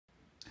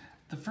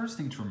The first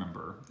thing to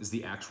remember is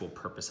the actual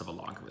purpose of a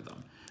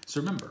logarithm. So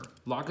remember,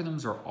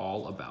 logarithms are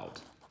all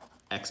about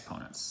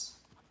exponents.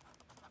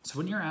 So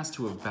when you're asked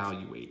to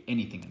evaluate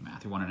anything in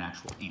math, you want an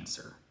actual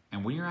answer.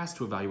 And when you're asked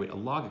to evaluate a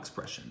log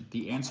expression,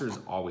 the answer is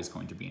always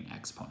going to be an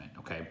exponent,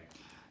 okay?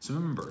 So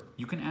remember,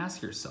 you can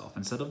ask yourself,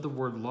 instead of the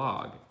word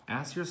log,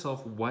 ask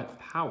yourself what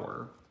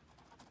power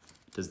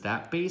does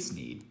that base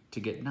need to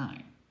get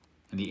 9?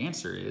 And the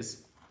answer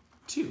is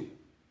 2.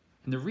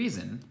 And the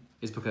reason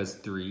is because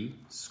 3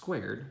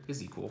 squared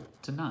is equal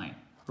to 9.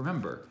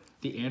 Remember,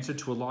 the answer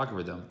to a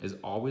logarithm is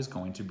always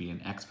going to be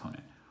an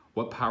exponent.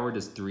 What power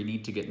does 3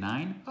 need to get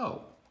 9?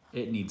 Oh,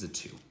 it needs a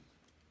 2.